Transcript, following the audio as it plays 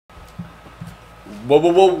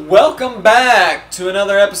Welcome back to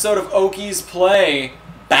another episode of OkiesPlay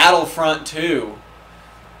Battlefront 2.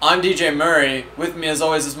 I'm DJ Murray. With me, as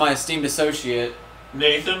always, is my esteemed associate,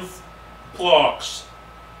 Nathan Plocks.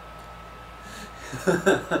 You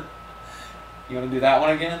want to do that one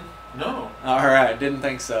again? No. Alright, didn't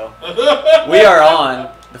think so. We are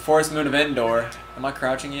on the Forest Moon of Endor. Am I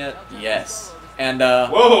crouching yet? Yes. And,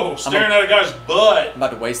 whoa, staring at a guy's butt. I'm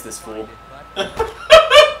about to waste this fool.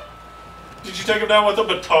 Did you take him down with a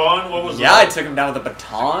baton? What was that? Yeah, I took him down with a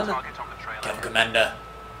baton. Kill Commander.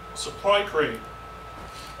 Supply crate.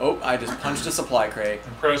 Oh, I just punched a supply crate.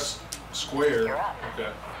 And press square. Okay.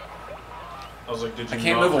 I was like, did you I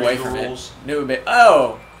can't not move read away the from rules? it. New bit.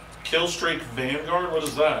 Oh! Kill streak Vanguard? What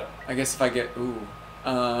is that? I guess if I get... Ooh.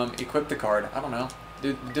 Equip the card. I don't know.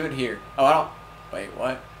 Do it here. Oh, I don't... Wait,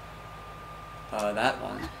 what? That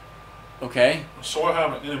one. Okay. So what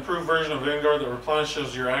happened? An improved version of Vanguard that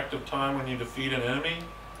replenishes your active time when you defeat an enemy?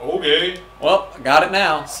 Okay. Well, I got it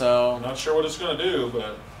now, so... I'm not sure what it's going to do,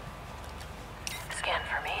 but... Scan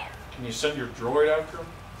for me. Can you send your droid after him?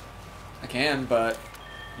 I can, but...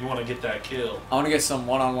 You want to get that kill. I want to get some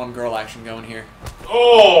one-on-one girl action going here.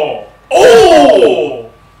 Oh!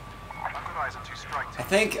 Oh! I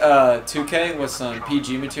think 2K was some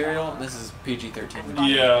PG material. This is PG-13 material.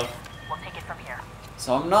 Yeah. We'll take it from here.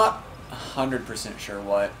 So I'm not 100% sure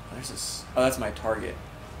what. There's this... Oh, that's my target.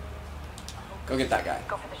 Go get that guy.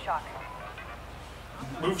 Go for the shot.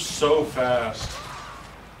 Moves so fast.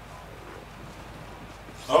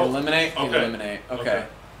 Oh, Eliminate? okay. Eliminate. Okay.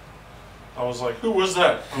 I was like, who was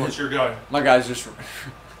that? Oh, it's your guy. My guy's just...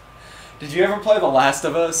 Did you ever play The Last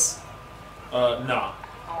of Us? Nah.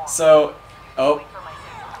 So... Oh.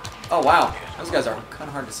 Oh, wow. Those guys are kind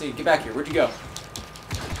of hard to see. Get back here. Where'd you go?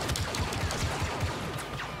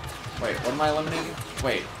 Wait, what am I eliminating?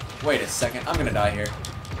 Wait a second. I'm gonna die here.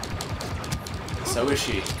 So is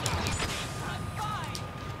she.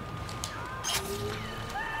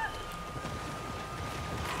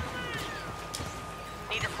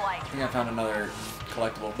 Need a flight. I think I found another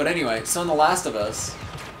collectible. But anyway, so in The Last of Us,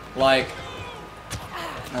 like...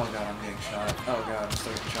 Oh god, I'm getting shot. Oh god, I'm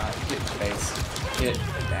still getting shot. Get in the face. Get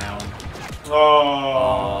down.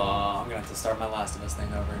 Oh. I'm gonna have to start my Last of Us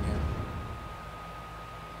thing over again.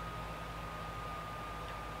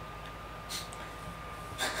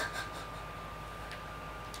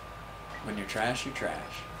 When you're trash, you're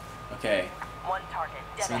trash. Okay. One target.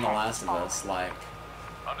 Dead So in The ahead. Last of Us, like,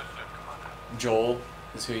 Joel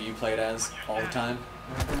is who you played as all the time,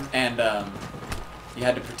 and you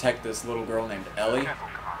had to protect this little girl named Ellie,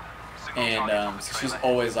 and so she's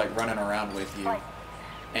always like running around with you,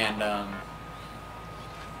 and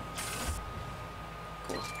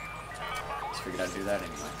cool. Just figured I'd do that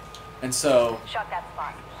anyway. And so Shot that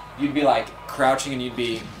spot. you'd be like crouching, and you'd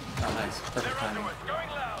be nice, perfect timing.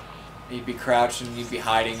 You'd be crouching, and you'd be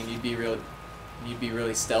hiding, and you'd be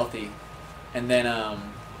really stealthy, and then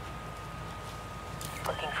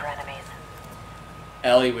Looking for enemies.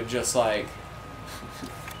 Ellie would just like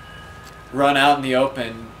run out in the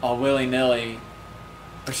open all willy-nilly,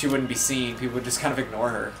 but she wouldn't be seen. People would just kind of ignore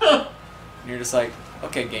her. And you're just like,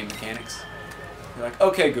 okay, game mechanics. You're like,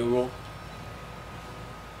 okay, Google.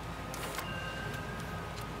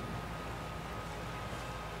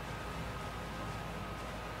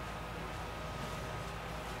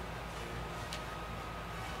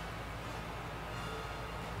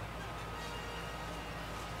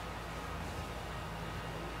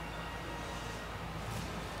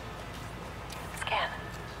 Scan.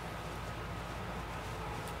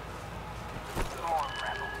 More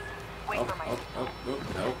rebels. Wait for my...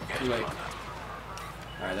 Nope, too late.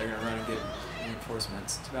 Alright, they're gonna run and get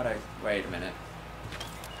reinforcements. Too bad I... Wait a minute.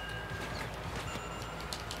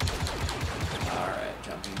 Alright,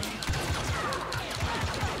 jumping me.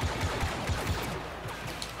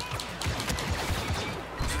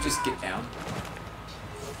 Just get down.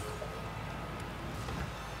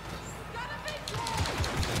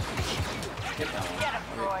 Get that one.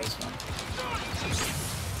 I'll get this one.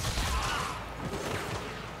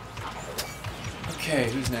 Okay,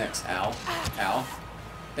 who's next? Al. Al.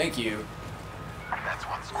 Thank you.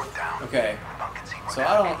 Okay. So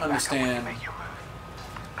I don't understand.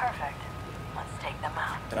 Perfect. Let's take them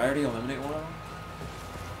out. Did I already eliminate one of them?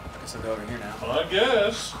 I guess I'll go over here now. I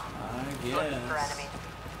guess. I Looking for guess. enemies.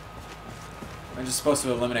 I'm just supposed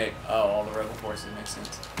to eliminate, all the rebel forces. Makes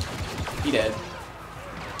sense. He dead.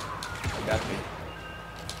 He got me.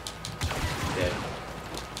 He dead.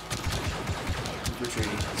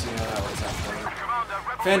 Retreating. See how that works out for me.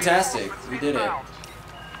 Fantastic. We did it.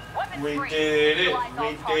 We did it.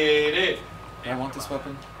 We did it. Do I want this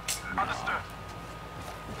weapon? No.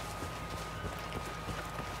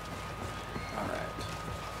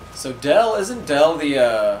 So Dell, isn't Dell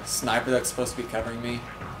the sniper that's supposed to be covering me?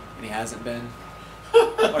 And he hasn't been?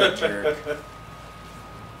 What a jerk.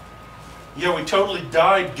 Yeah, we totally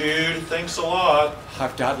died, dude. Thanks a lot.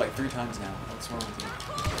 I've died like 3 times now. What's wrong with you?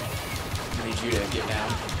 I need you to get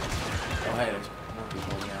down. Oh, hey, there's more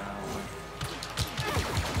people. Yeah, I don't want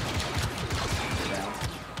to. Get down.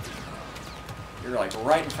 You're like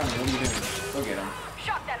right in front of me. What are you doing? Go get him.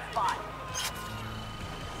 Shot that spot.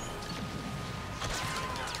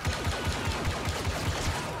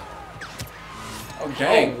 Oh,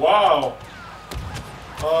 dang. Oh, wow.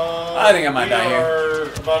 I think I might die here. We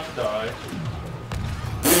are about to die.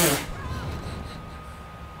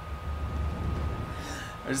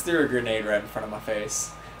 I just threw a grenade right in front of my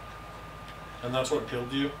face. And that's what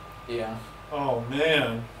killed you? Yeah. Oh,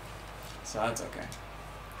 man. So that's okay.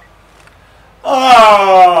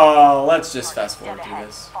 Oh, let's just fast forward through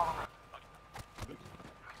this.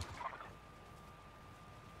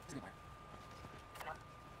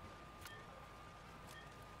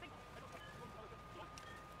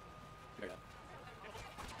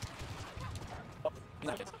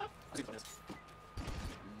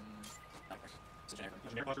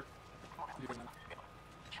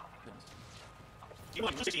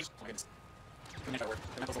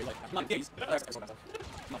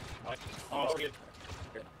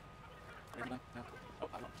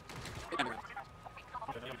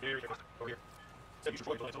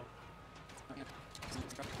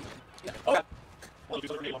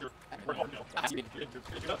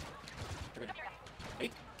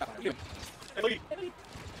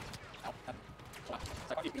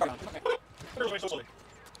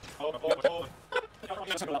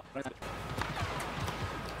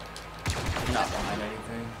 Not behind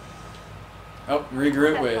anything. Oh,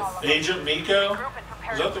 regroup with Agent Miko?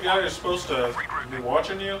 Is that the guy who's supposed to be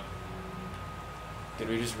watching you? Did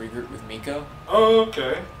we just regroup with Miko? Oh,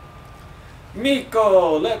 okay.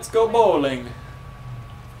 Miko, let's go bowling.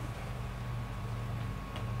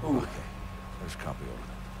 Ooh. Okay, let's copy all of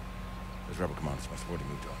that. Those rebel commanders must have already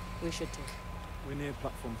moved on. We should too. We're near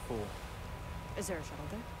platform 4. Is there a shuttle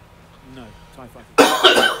there? No, TIE fighter.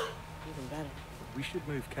 Even better. We should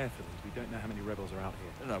move carefully. We don't know how many rebels are out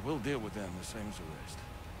here. No, we'll deal with them the same as the rest.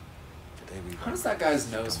 Today we. How does that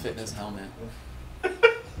guy's nose fit in his helmet?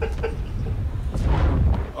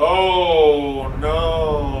 Oh,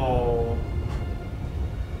 no.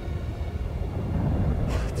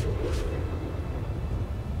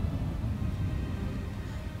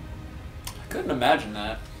 I couldn't imagine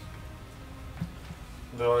that.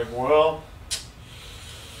 They're like, well.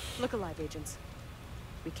 Look alive, agents.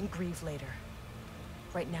 We can grieve later.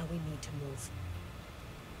 Right now, we need to move.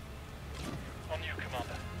 On you,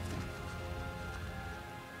 Commander.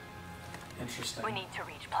 Interesting. We need to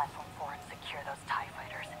reach Platform 4 and secure those TIE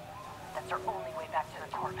fighters. That's our only way back to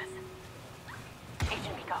the Corvus.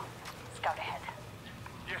 Agent Miko, scout ahead.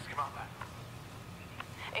 Yes, Commander.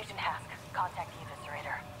 Agent Hask, contact the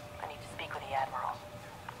Eviscerator. I need to speak with the Admiral.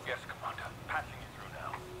 Yes, Commander. Patching you through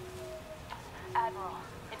now. Admiral,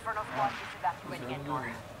 Inferno Squad is evacuating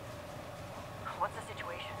Endor. What's the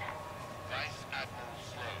situation? Vice Admiral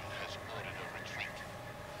Sloan has ordered a retreat.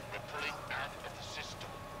 We're pulling out of the system.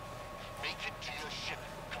 Make it to your ship,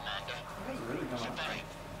 Commander. Really Survive.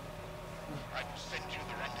 I will send you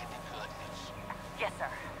the rendezvous coordinates. Yes, sir.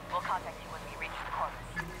 We'll contact you when we reach the Corvus.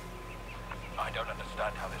 I don't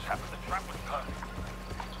understand how this happened. The trap was perfect.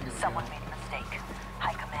 Someone made a mistake.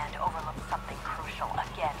 High Command overlooked something crucial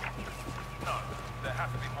again. No, there has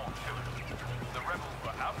to be more to it. The rebels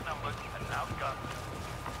were outnumbered and outgunned.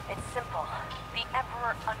 It's simple. The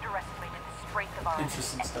Emperor underestimated the strength of our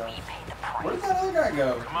Interesting and stuff. we paid the Where did price. that other guy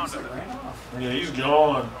go? He Commander. just ran off. Yeah, he's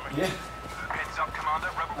gone. Yeah. Heads up, Commander.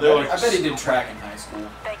 Rebel They're like, I bet he did track in high school.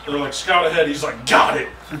 Thank you. they're like, scout ahead. He's like, got it.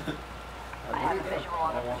 I have a visual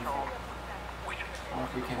on the patrol. We just I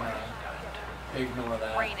wonder if we can ignore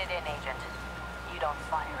that. Rein it in, Agent. You don't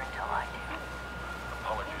fire until I do.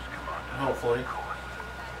 apologies, Commander. Hopefully. Of course.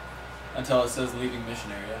 Until it says leaving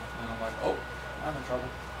mission area. And I'm like, oh, I'm in trouble.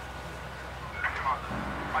 Commander,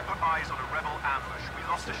 I put eyes on a rebel ambush. We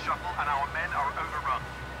lost a shuttle and our men are overrun.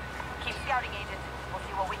 Keep scouting, Agent. We'll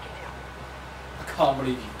see what we can do.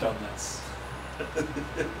 Comedy, you've done this.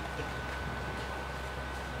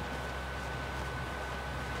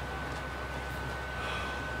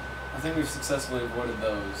 I think we've successfully avoided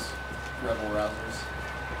those rebel rousers.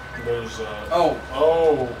 There's, Oh,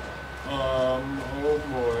 oh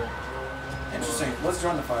boy. interesting. Let's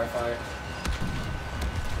join the firefight.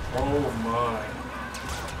 Oh my.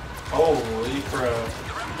 Holy crap.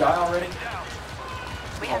 You die already?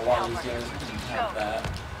 We A have lot to of these help guys her. didn't have that.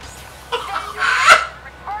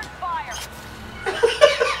 Return fire!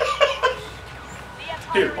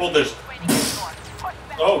 Here, hold this.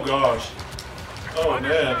 Oh gosh. Oh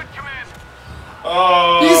man.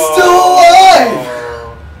 Oh. He's still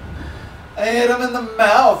alive! I hit him in the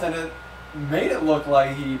mouth and it made it look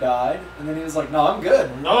like he died. And then he was like, no, I'm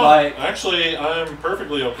good. No, like, actually, I'm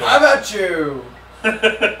perfectly okay. how about you?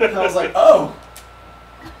 And I was like, oh.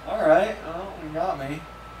 Alright, well, you got me.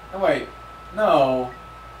 Oh, wait. No.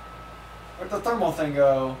 Where'd the thermal thing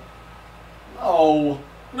go? No.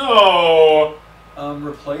 No.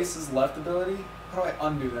 Replace his left ability? How do I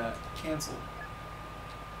undo that? Cancel.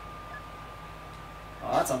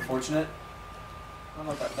 Oh, that's unfortunate. I don't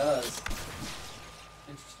know what that does.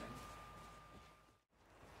 Interesting.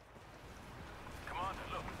 Commander,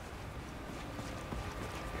 look.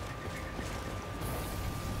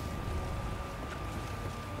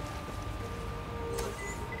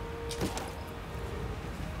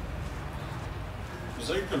 Is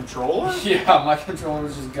that your controller? Yeah, my controller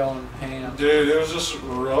was just going ham. Dude, it was just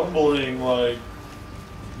rumbling like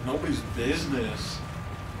nobody's business.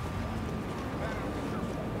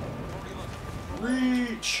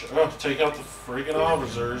 Reach! Oh, take out the freaking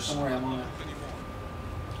officers. Don't worry, I'm on it.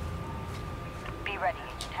 Be ready,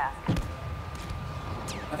 Agent Task.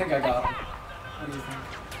 I think I got him. What do you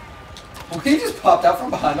think? Well, he just popped out from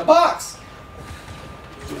behind a box.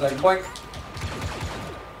 He was like, boink.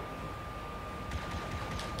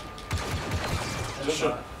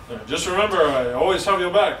 Just remember, I always have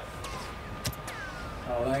your back.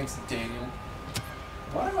 Oh, thanks, Daniel.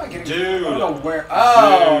 Why am I getting... Dude. I don't know where...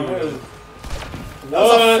 Oh, Dude. dude. That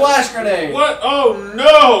was a flash grenade. What? Oh,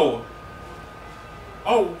 no!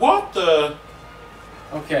 Oh, what the?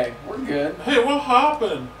 Okay, we're good. Hey, what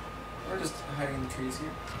happened? We're just hiding in the trees here.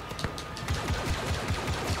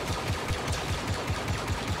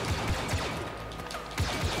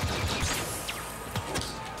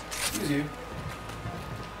 Excuse you.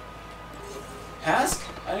 Hask,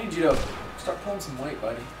 I need you to start pulling some weight,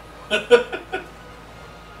 buddy.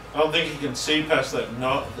 I don't think he can see past that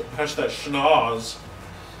past that schnoz.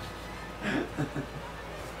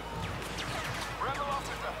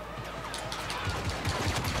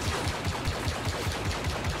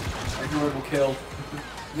 Ignorable kill.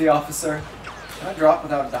 The officer. Can I drop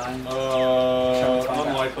without dying?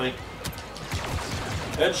 Unlikely.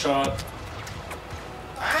 Headshot.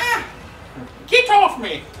 Ah! Get off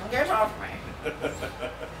me! Get off me!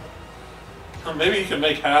 Maybe you can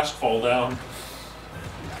make Hask fall down.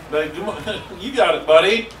 Like, come on, you got it,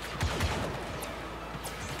 buddy.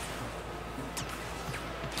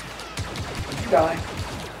 Did you die?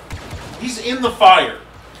 He's in the fire.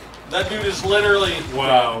 That dude is literally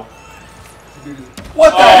wow.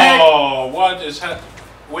 What the heck? Oh, what is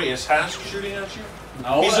Wait, is Hask shooting at you?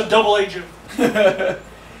 No. He's a double agent.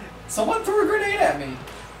 Someone threw a grenade at me.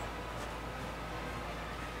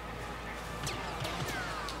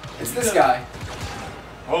 It's this guy.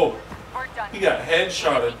 Oh, We're done. he got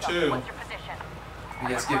headshotted too. What's your position?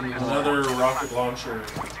 Yes, give me one. Another rocket launcher.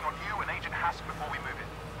 Waiting on you and Agent Hask before we move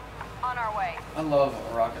it. On our way. I love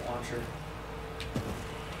a rocket launcher.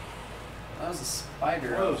 That was a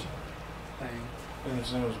spider What was- thing. And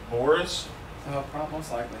his name was Boris. Oh,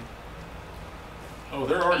 most likely. Oh,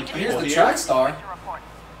 there are already people Here's the here. track star. To report.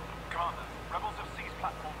 Commander, rebels have seized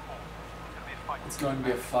platform 4. It's going to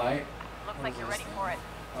be a fight. It's going to be a fight. Looks like you're ready for it.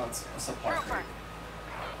 Oh, it's a supply Trooper. crate.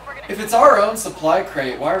 We're gonna If it's our own supply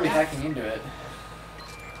crate, why are we hacking into it?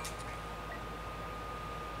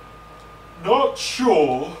 Not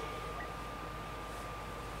sure.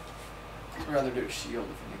 I'd rather do a shield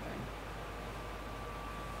if anything.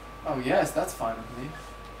 Oh yes, that's fine with me.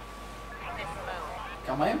 this move.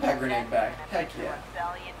 Got my impact grenade back. Heck yeah.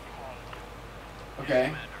 Rebellion pay.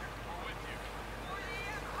 Okay.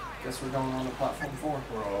 Guess we're going on to platform 4.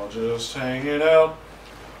 We're all just hanging out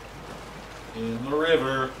in the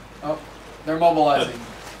river. Oh, they're mobilizing.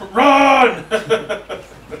 Run!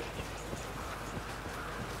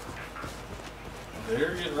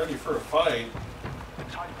 They're getting ready for a fight.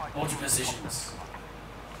 Hold your positions.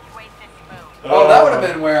 You wasted this move. Oh, that would have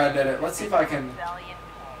been where I did it. Let's see if I can. Rebellion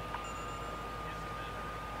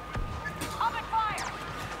pay. Open fire!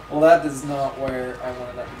 Well, that is not where I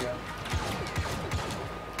wanted that to go.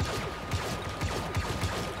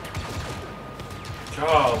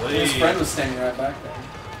 Golly. His friend was standing right back there.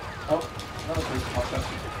 Oh, another person popped up.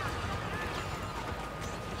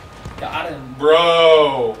 Got him.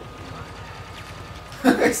 Bro.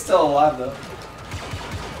 He's still alive though.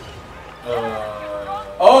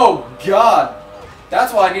 Oh God!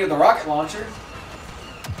 That's why I needed the rocket launcher.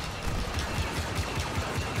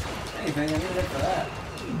 Anything, I needed it for that.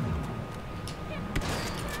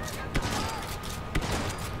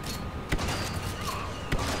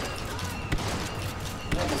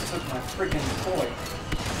 freaking toy.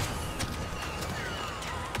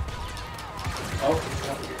 Oh.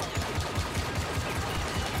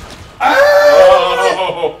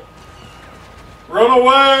 Oh! Run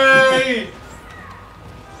away!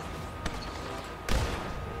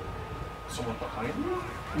 Someone behind you?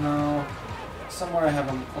 No. Somewhere I have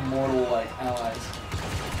immortal, like, allies.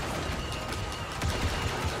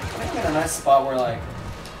 I think I'm in a nice spot where, like,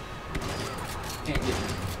 can't get me.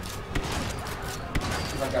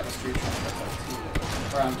 Because I've got the street track that's like too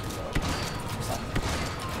low. Or I'm too low. Or something.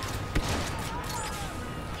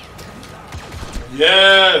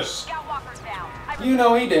 Yes! Scout walker's down. You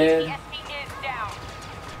know he did. Yes, he is down.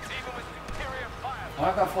 Oh,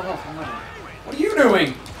 I've got full health. I'm not. What are you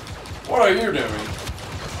doing? What are you doing?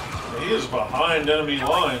 He is behind enemy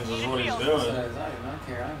lines is what he's doing. Says, I do not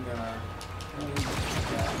care. I'm gonna.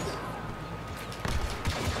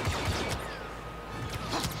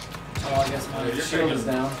 Oh, I guess my Yeah, you're shield is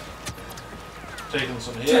down. Taking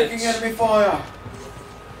some hits. Taking enemy fire.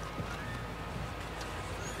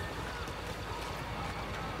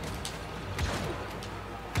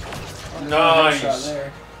 Nice. Shot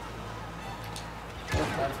there.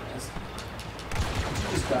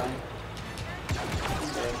 He's dying.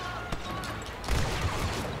 He's dead.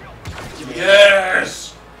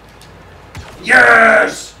 Yes!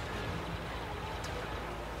 Yes!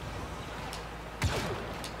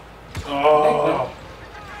 Oh!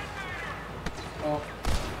 Oh.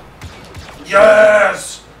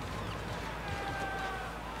 Yes!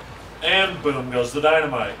 And boom goes the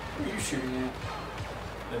dynamite. Who are you shooting at?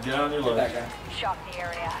 And down your Get that left. guy. Shock the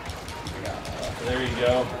area. There you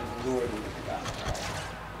go.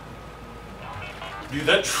 Dude,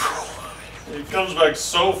 that troll, it comes back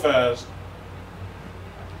so fast.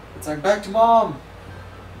 It's like back to mom.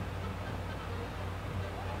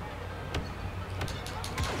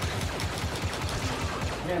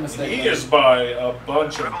 Made a mistake. He is by a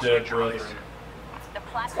bunch of dead brethren. The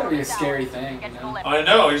It's platform gotta be a is down. scary thing, Get you to the know? left. I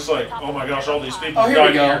know, he's like, oh my gosh, all these people Oh, here died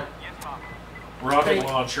we go. here. Rocket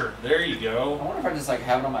launcher. There you I go. wonder if I just like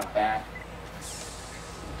have it on my back.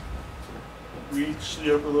 Reach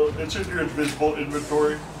the upper level. It's in your invisible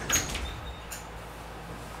inventory.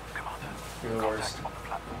 You're the worst.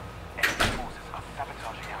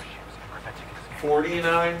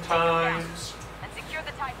 49 times. And secure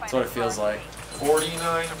the TIE That's what it feels like.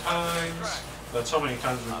 49 times. That's how many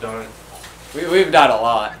times we've died. We've died a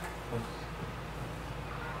lot.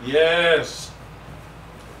 Yes.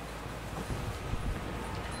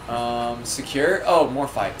 Secure? Oh, more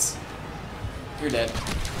fights. You're dead.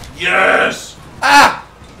 Yes. Ah!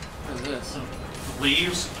 What is this?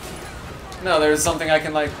 Leaves. No, there's something I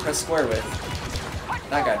can like press square with.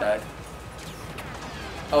 That guy died.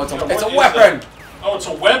 Oh, it's a, Yeah, it's a what is weapon! that? Oh, it's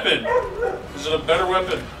a weapon. Is it a better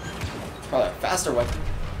weapon? Probably a faster weapon.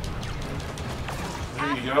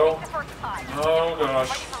 There you go. Oh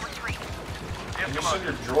gosh. Can you send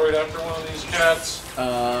your droid after one of these cats?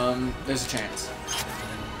 There's a chance.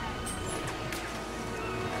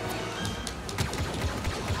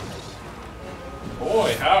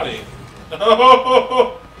 Boy, howdy.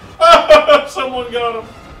 Someone got him.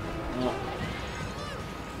 Oh.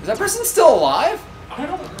 Is that person still alive? I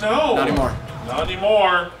don't know. Not anymore. Not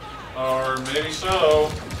anymore. Or maybe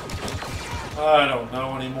so. I don't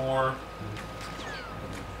know anymore.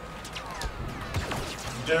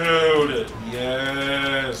 Dude.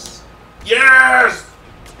 Yes. Yes!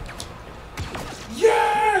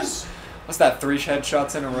 Yes! What's that, 3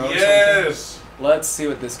 headshots in a row or something? Yes! Let's see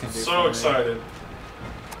what this can do. So excited.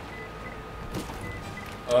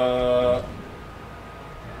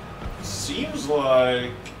 Seems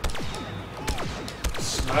like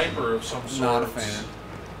sniper of some sort. Not a fan.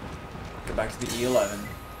 Go back to the E11.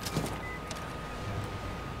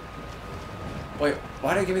 Wait,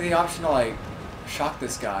 why did it give me the option to like shock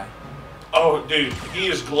this guy? Oh, dude, he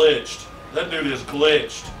is glitched. That dude is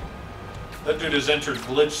glitched. That dude has entered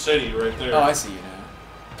Glitch City right there. Oh, I see you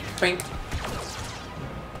now. Bink.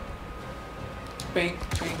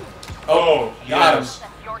 Bink, bink. Oh, got yes.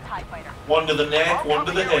 That's your TIE fighter. One to the neck, one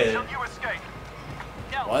to the head. No,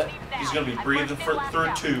 What? leave now. He's gonna be I breathing pushed through in last a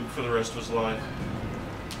out. tube for the rest of his life.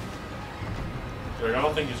 Like, I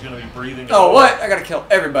don't think he's gonna be breathing. at Oh, all. what? I gotta kill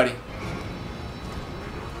everybody.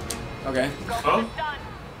 Okay. Huh? Done.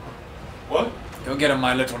 What? Go get him,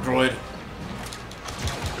 my little droid.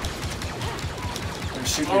 And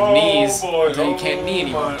shoot your Oh knees boy! until you can't knee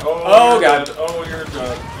anymore. my- Oh, you're god. dead. Oh, you're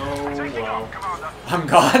dead. Oh wow. I'm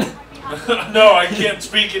gone. No, I can't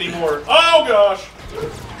speak anymore. Oh gosh! You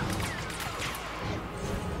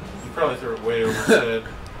probably threw it way over his head.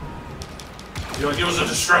 You're like, it was a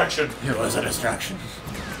distraction. It was a distraction.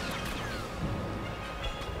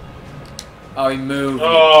 Oh, he moved.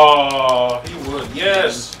 Oh, he would.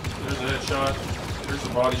 Yes. There's a headshot. There's a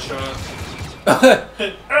body shot.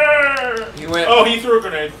 He went. Oh, he threw a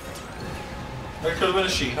grenade. That could have been a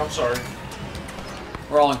sheet. I'm sorry.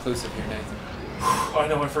 We're all inclusive here, Nathan. I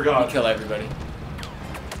know. I You forgot. kill everybody.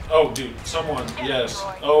 Oh, dude. Someone. Yes.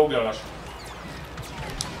 Oh gosh.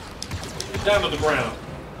 Get down to the ground.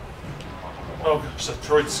 Oh gosh, that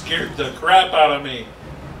droid scared the crap out of me.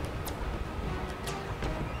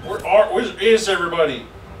 Where is everybody?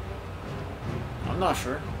 I'm not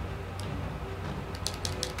sure.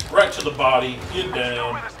 Right to the body. Get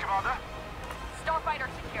down. With us, Commander. Starfighter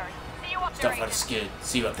secured. See you up there, Starfighter Agent. skid.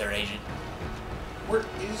 See you up there, Agent. Where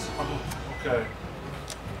is? Oh, okay.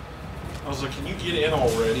 I was like, can you get in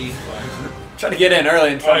already? Like, Trying to get in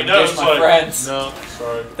early and try I to know. dish It's my like, friends. no,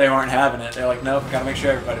 sorry. They weren't having it. They're like, nope, gotta make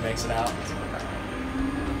sure everybody makes it out.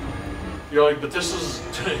 You're like, but this is.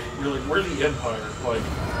 You're like, we're the Empire. Like,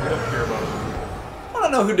 we don't care about it. I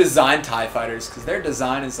don't know who designed TIE fighters, because their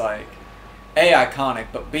design is like, A, iconic,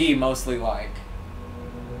 but B, mostly like,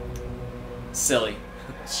 silly.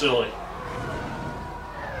 Silly.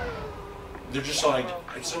 They're just like,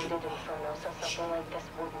 it's such a.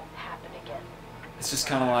 It's just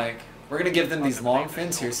kind of like, we're gonna give them these long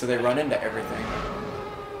fins here so they run into everything.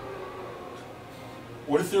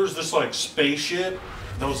 What if there was this like spaceship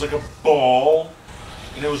that was like a ball,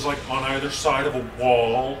 and it was like on either side of a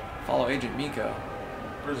wall? Follow Agent Miko.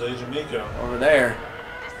 Where's Agent Miko? Over there.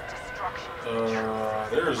 This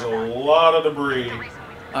destruction There's a lot of debris.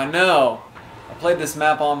 I know. I played this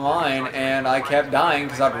map online and I kept dying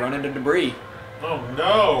because I'd run into debris. Oh I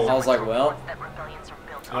no! was like, well, that rebellions are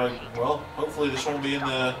built on hate. Well, hopefully this won't be in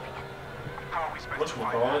the How are we supposed to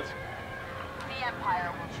fight whatchamacallit. that? The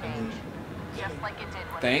Empire will change, just like it did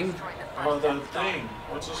when Thing? it destroyed the Oh, first the Death Star. thing.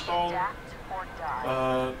 What's this called? Adapt or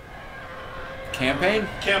die. campaign?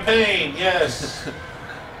 Campaign. Yes.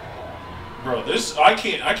 Bro, this I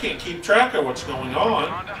can't keep track of what's going on.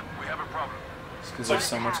 Commander, we have a problem. It's because there's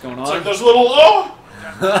so much going It's like on. those little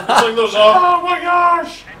it's like those oh my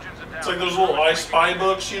gosh! Engines are down. It's like those little I Spy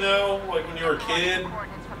books, you know, like when you were a kid.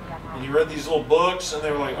 Coordinates from the Admiral. And you read these little books, and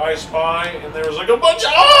they were like I Spy, and there was like a bunch of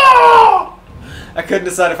oh! I couldn't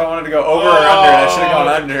decide if I wanted to go over or under. I should have gone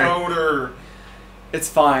under. Decoder. It's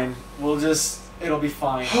fine. It'll be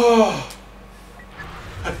fine.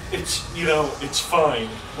 It's it's fine.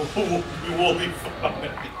 We will be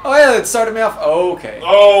fine. Oh yeah, it started me off. Oh, okay.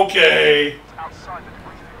 Okay. Outside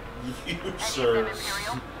the debris field. You sir,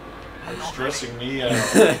 Imperial. you're stressing me out.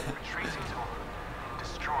 Retreating to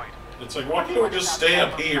destroyed. It's like why can't we just stay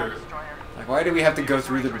up here? Like, why do we have to go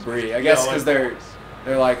through the debris? I guess because they're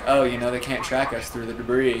like, oh, they can't track us through the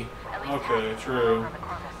debris. Okay, true.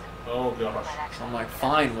 Oh gosh. So I'm like,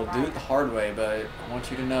 fine, we'll do it the hard way, but I want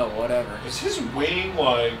you to know, whatever. Is his wing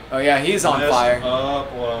like Oh yeah, he's on messed fire. up?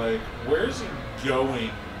 Like where's he going?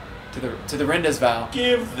 To the Renda's vow.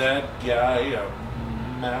 Give that guy a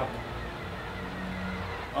map.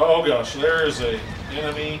 Oh gosh, there is a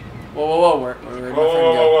enemy. Whoa, whoa, whoa, where Whoa, my friend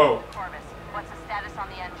whoa, go? whoa, Corvus, what's the status on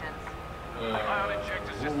the engines? Ion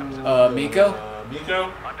injector systems. Miko?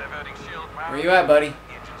 Miko? I'm diverting shield power. Where you at, buddy?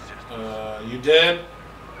 Engine systems. You dead?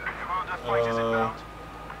 Commander, fight is inbound.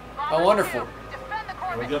 Oh, wonderful. Defend the We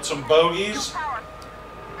Corvus. got some bogeys. Shield power.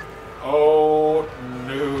 Oh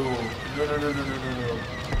no. No.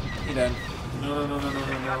 He done. No.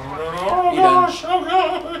 Oh He done. gosh, oh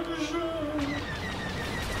gosh.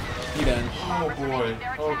 He done. Oh boy.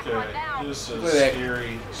 Okay. This is Look at that.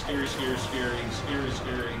 scary. Scary.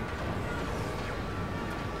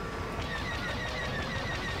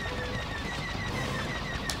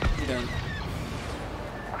 He done.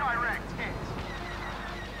 Direct hit.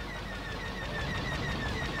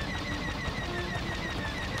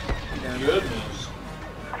 He done. Goodness.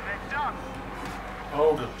 They're done.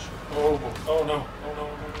 Oh gosh. Oh boy. Oh no.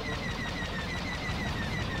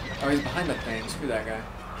 Oh, he's behind that thing. Screw that guy.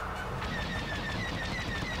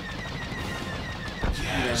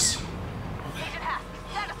 Yes. Agent Hask,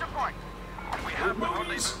 status report. We have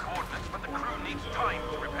modulated coordinates, but the crew needs time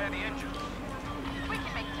to repair the engines. We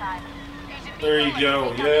can make time. Agent There you Miko, go.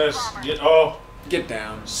 take out Yes. the bomber. Oh. Get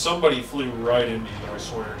down. Somebody flew right into you, I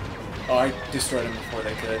swear. Oh, I destroyed him before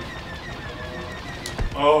they could.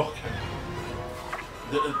 Oh,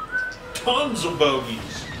 okay. Tons of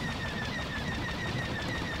bogeys.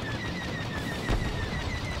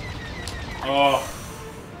 Oh,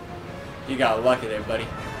 You got lucky there, buddy.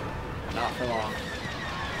 Not for long.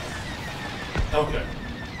 okay.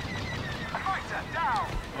 Fighter down.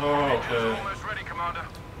 Oh, okay. Almost ready, Commander.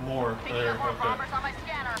 More Picking there. up more Okay. bombers on my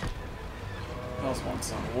scanner. Who else wants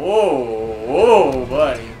some? Whoa,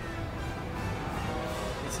 buddy.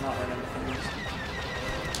 Let's not run into things.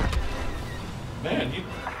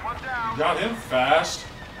 Got him fast.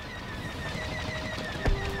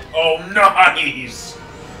 Oh, nice!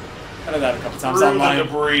 I did that a couple times Through online. the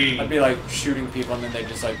debris. I'd be like shooting people and then they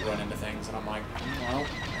just like run into things and I'm like, well,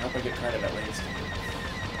 I hope I get credit at least.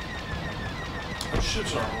 Those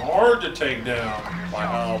ships are hard to take down.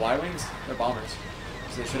 Y-Wings? They're bombers.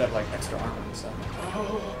 So they should have like extra armor and stuff.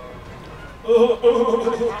 Bombers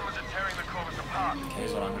are tearing the corvus apart. Okay,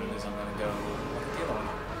 here's what I'm gonna do is I'm gonna go look at the other one.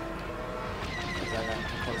 Because I got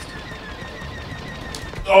too close to it.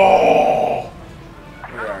 Oh!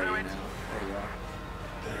 Where are you now?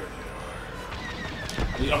 There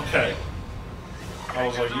you are. Okay. I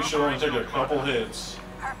was like, you should only take a couple hits.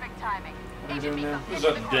 Perfect timing. What are you doing now? Is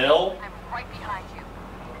that Dell? I'm right behind you.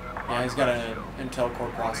 Yeah, he's got an Intel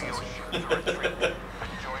Core processor.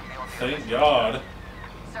 Thank God.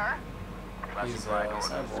 Sir? He's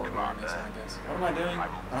cyborg on this, I guess. What am I doing? I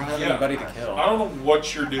don't have Yeah. anybody to kill. I don't know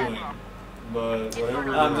what you're doing, but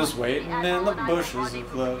whatever. I'm just waiting in the bushes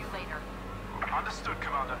of love. Understood,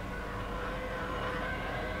 Commander.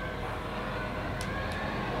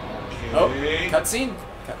 Oh, Okay. cutscene.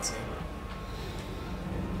 Cutscene.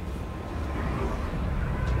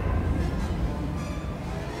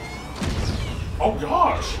 Oh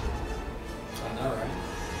gosh. I know, right?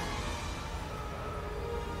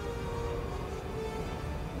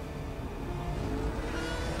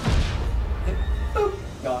 Boop.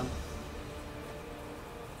 Gone.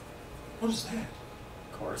 What is that?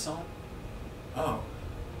 Coruscant? Oh.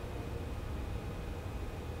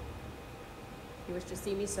 You wish to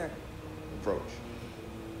see me, sir? Approach.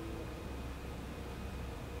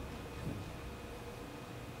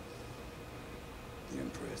 The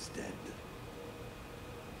Emperor is dead.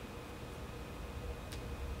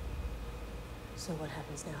 So what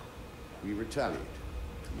happens now? We retaliate,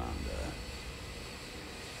 Commander.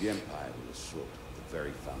 The Empire will assault the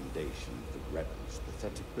very foundation of the rebels'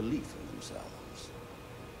 pathetic belief in themselves.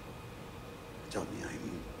 Tell me,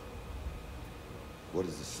 Amy, what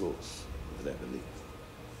is the source of their belief?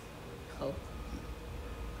 Hope.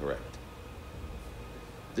 Correct.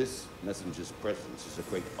 This messenger's presence is a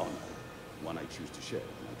great honor, one I choose to share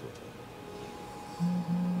with my daughter.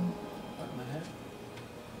 What in the heck?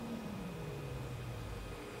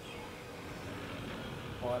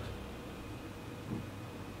 What?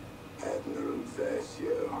 Admiral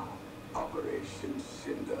Versio, Operation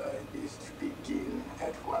Cinder is to begin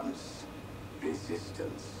at once.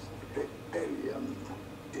 Resistance, rebellion,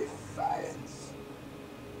 defiance.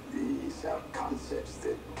 These are concepts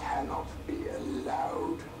that cannot be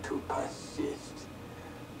allowed to persist.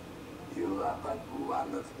 You are but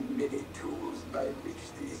one of many tools by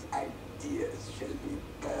which these ideas shall be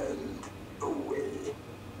burned away.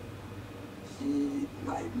 Heed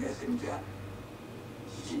my messenger.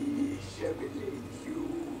 He shall lead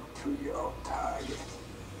you to your target.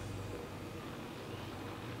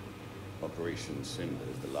 Operation Cinder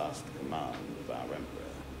is the last command of our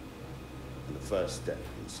Emperor, and the first step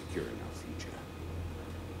in securing our future.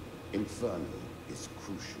 Inferno is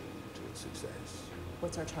crucial to its success.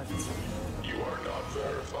 What's our target, sir? You are not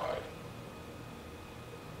verified.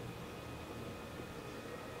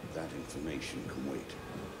 That information can wait.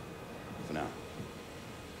 For now.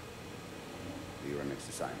 Your next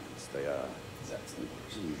assignments, they are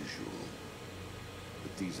unusual.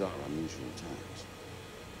 But these are unusual times.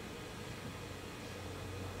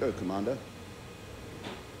 Go, Commander.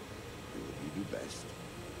 Do what you do best.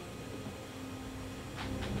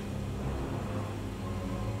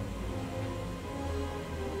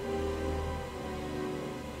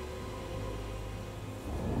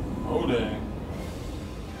 Oh dang.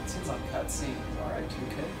 It seems like cutscenes. Alright,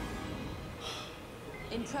 2K.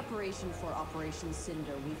 In preparation for Operation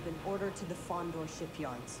Cinder, we've been ordered to the Fondor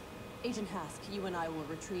shipyards. Agent Hask, you and I will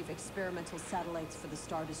retrieve experimental satellites for the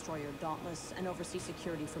Star Destroyer Dauntless and oversee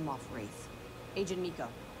security for Moff Wraith. Agent Miko,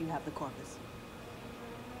 you have the Corvus.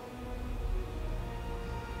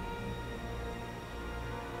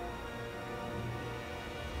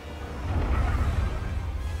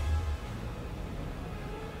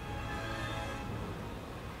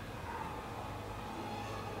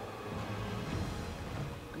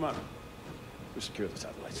 Commander, we secure the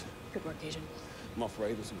satellites. Good work, Agent. Moff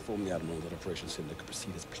Wraith has informed the Admiral that Operation Cinder could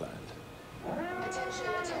proceed as planned. Attention,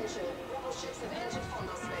 attention. Rebel ships have entered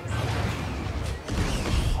Fondor space.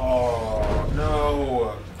 Oh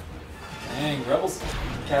no. Dang, Rebels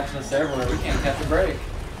catching us everywhere. We can't catch a break.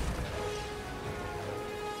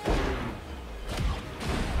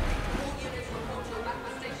 All units report to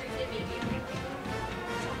evacuation station immediately.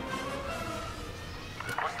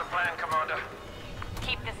 What's the plan, Commander?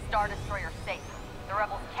 Keep this Star Destroyer safe. The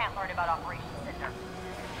rebels can't learn about Operation Cinder.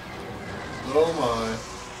 Oh my.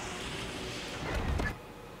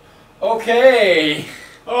 Okay.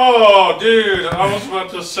 Oh, dude, I was about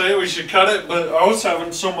to say we should cut it, but I was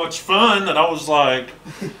having so much fun that I was like,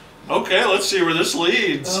 okay, let's see where this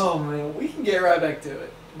leads. Oh man, we can get right back to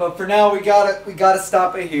it. But for now, we gotta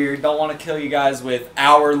stop it here. Don't want to kill you guys with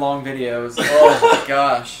hour-long videos. Oh my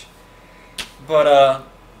gosh. But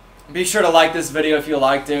be sure to like this video if you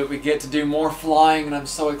liked it. We get to do more flying, and I'm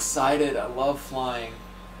so excited. I love flying.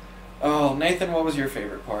 Oh, Nathan, what was your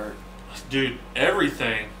favorite part? Dude,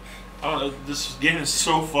 everything. This game is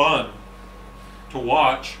so fun to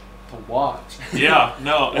watch. To watch? Yeah,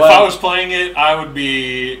 no. If Well, I was playing it, I would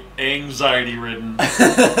be anxiety-ridden.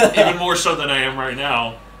 Even more so than I am right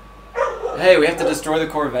now. Hey, we have to destroy the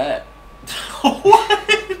Corvette.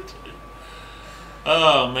 What?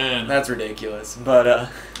 Oh, man. That's ridiculous. But,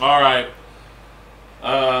 Alright.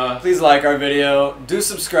 please like our video. Do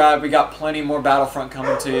subscribe. We got plenty more Battlefront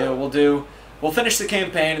coming to you. We'll finish the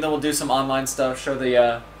campaign, and then we'll do some online stuff. Show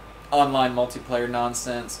the, online multiplayer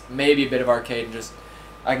nonsense. Maybe a bit of arcade, and just...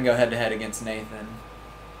 I can go head-to-head against Nathan.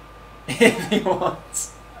 If he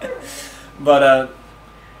wants. But,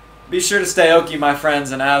 be sure to stay Okie, my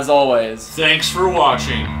friends, and as always... Thanks for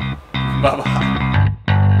watching. Bye-bye.